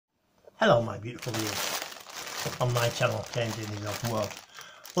Hello my beautiful viewers on my channel, James in the Open World.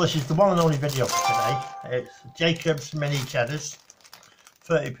 Well, this is the one and only video for today. It's Jacob's Mini Cheddars,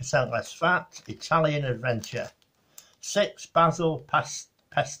 30% less fat, Italian adventure, 6 basil,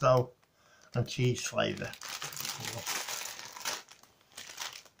 pesto and cheese flavour.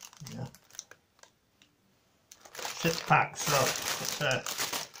 Yeah. 6 packs, so there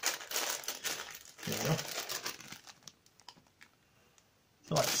you go.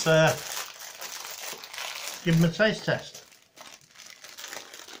 So let's give them a taste test.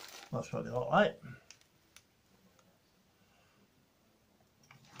 That's what they look like.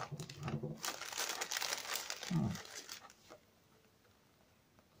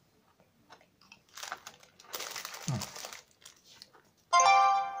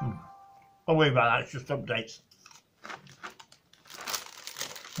 Don't worry about that, it's just updates.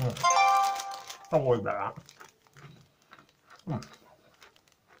 Don't worry about that.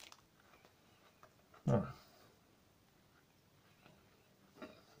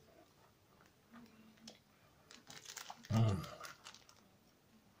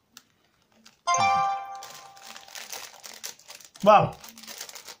 Well,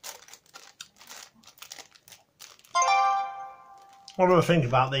 what do I think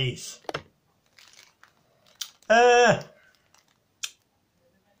about these? You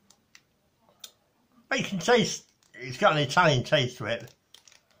can taste, it's got an Italian taste to it.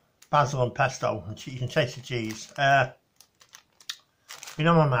 Basil and pesto, and you can taste the cheese. You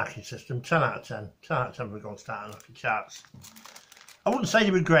know my marking system, 10 out of 10. 10 out of 10 we're going starting off the charts. I wouldn't say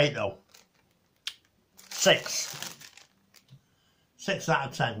they were great though. 6. 6 out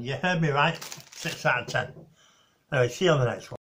of 10. You heard me right? 6 out of 10. Anyway, see you on the next one.